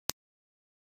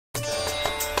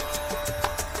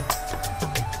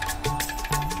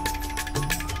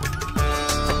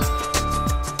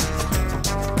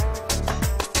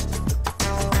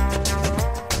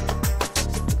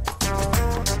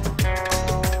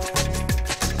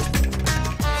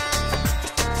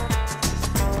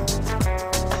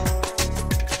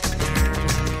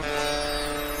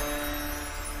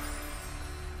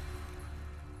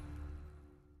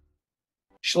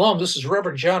Shalom, this is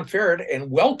Reverend John Farrett, and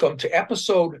welcome to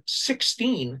episode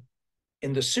 16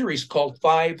 in the series called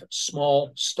Five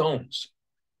Small Stones.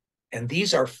 And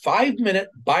these are 5-minute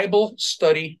Bible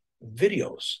study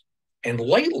videos. And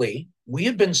lately, we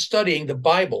have been studying the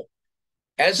Bible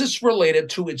as it's related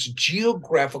to its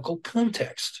geographical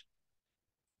context.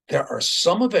 There are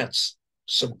some events,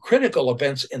 some critical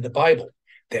events in the Bible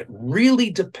that really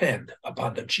depend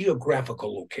upon the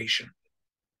geographical location.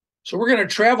 So we're going to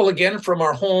travel again from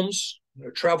our homes,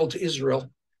 travel to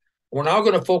Israel. We're now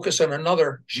going to focus on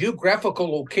another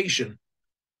geographical location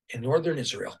in northern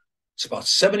Israel. It's about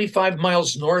 75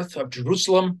 miles north of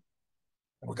Jerusalem.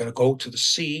 We're going to go to the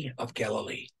Sea of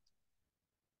Galilee.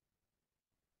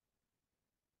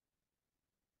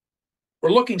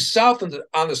 We're looking south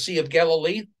on the Sea of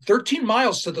Galilee, 13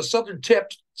 miles to the southern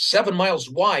tip, 7 miles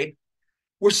wide.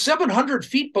 We're 700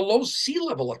 feet below sea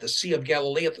level at the Sea of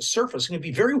Galilee at the surface. It's going to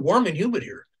be very warm and humid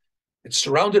here. It's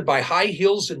surrounded by high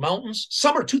hills and mountains.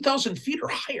 Some are 2,000 feet or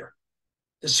higher.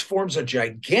 This forms a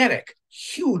gigantic,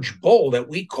 huge bowl that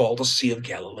we call the Sea of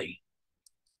Galilee.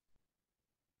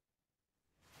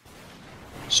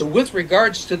 So with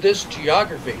regards to this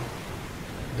geography,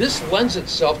 this lends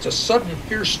itself to sudden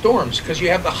fierce storms because you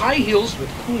have the high hills with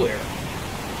cool air.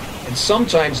 And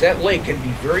sometimes that lake can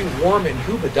be very warm and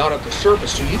humid down at the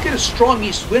surface. So you get a strong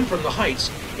east wind from the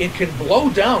heights. It can blow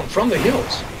down from the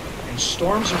hills. And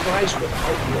storms arise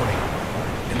without warning.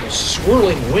 And the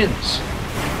swirling winds,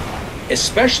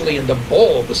 especially in the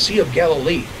bowl of the Sea of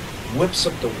Galilee, whips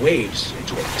up the waves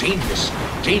into a dangerous,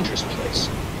 dangerous place.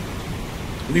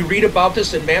 We read about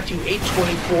this in Matthew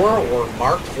 8:24 or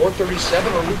Mark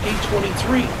 4:37 or Luke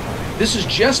 8:23. This is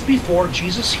just before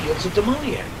Jesus heals a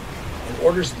demoniac.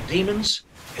 Orders the demons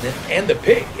and the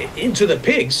pig into the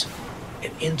pigs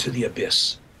and into the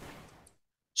abyss.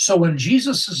 So in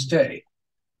Jesus's day,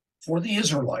 for the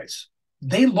Israelites,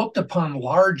 they looked upon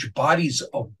large bodies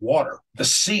of water, the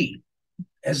sea,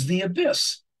 as the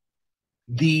abyss,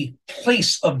 the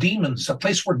place of demons, the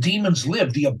place where demons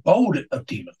live, the abode of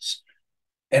demons.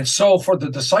 And so for the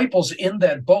disciples in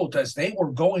that boat, as they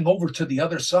were going over to the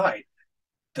other side,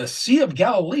 the Sea of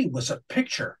Galilee was a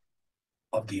picture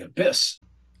of the abyss.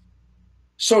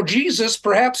 So Jesus,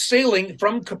 perhaps sailing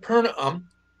from Capernaum,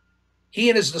 he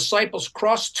and his disciples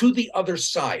crossed to the other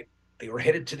side. They were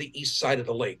headed to the east side of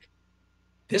the lake.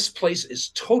 This place is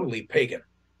totally pagan.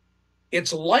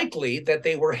 It's likely that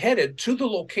they were headed to the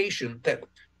location that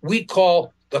we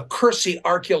call the Kersey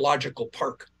Archaeological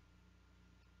Park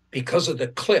because of the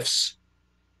cliffs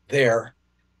there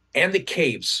and the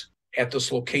caves at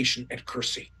this location at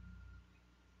Kersey.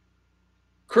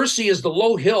 Kersey is the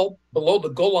low hill below the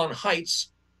Golan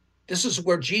Heights. This is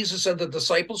where Jesus and the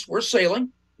disciples were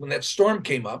sailing when that storm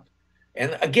came up.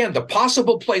 And again, the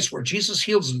possible place where Jesus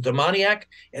heals the demoniac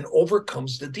and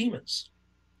overcomes the demons.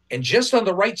 And just on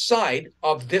the right side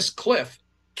of this cliff,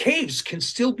 caves can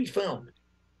still be found.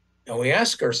 And we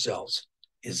ask ourselves,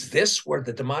 is this where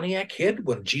the demoniac hid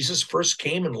when Jesus first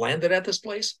came and landed at this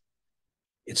place?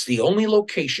 It's the only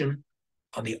location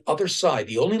on the other side,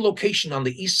 the only location on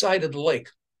the east side of the lake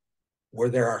where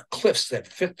there are cliffs that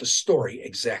fit the story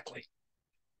exactly.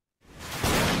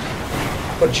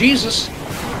 But Jesus,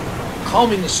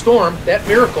 calming the storm, that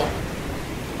miracle,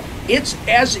 it's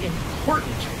as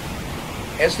important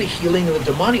as the healing of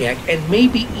the demoniac, and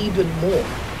maybe even more.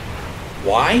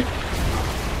 Why?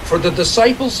 For the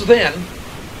disciples then,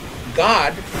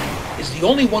 God is the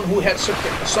only one who had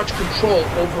such control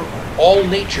over all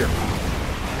nature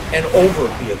and over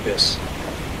the abyss.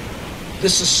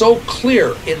 This is so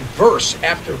clear in verse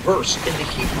after verse in the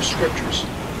Hebrew scriptures,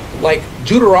 like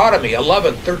Deuteronomy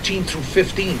 11:13 through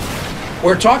 15,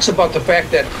 where it talks about the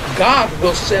fact that God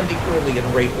will send the early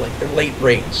and late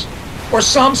rains. Or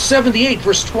Psalm 78,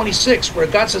 verse 26, where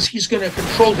God says he's going to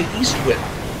control the east wind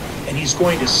and he's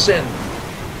going to send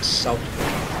the south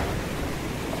wind.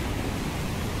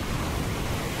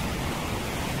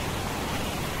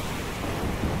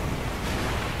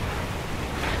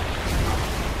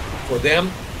 For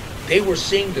them, they were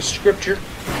seeing the scripture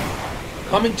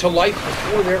coming to life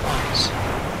before their eyes.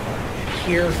 And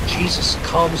here, Jesus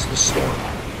calms the storm.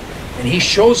 And he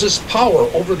shows his power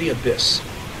over the abyss.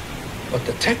 But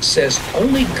the text says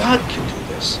only God can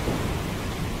do this.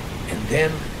 And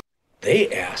then they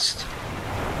asked,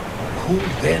 who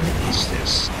then is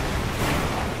this?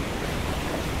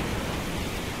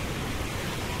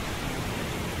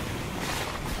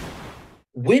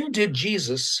 When did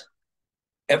Jesus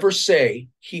ever say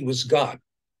he was God?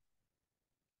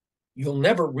 You'll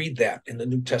never read that in the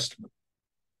New Testament.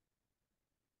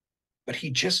 But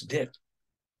he just did.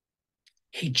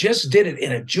 He just did it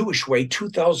in a Jewish way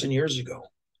 2,000 years ago.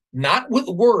 not with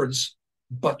words,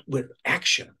 but with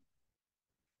action.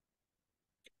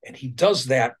 And he does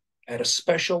that at a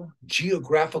special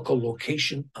geographical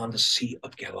location on the Sea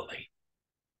of Galilee.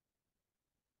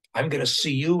 I'm going to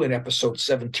see you in episode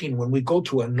 17 when we go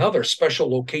to another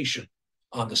special location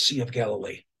on the Sea of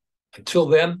Galilee. Until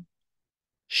then,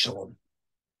 shalom.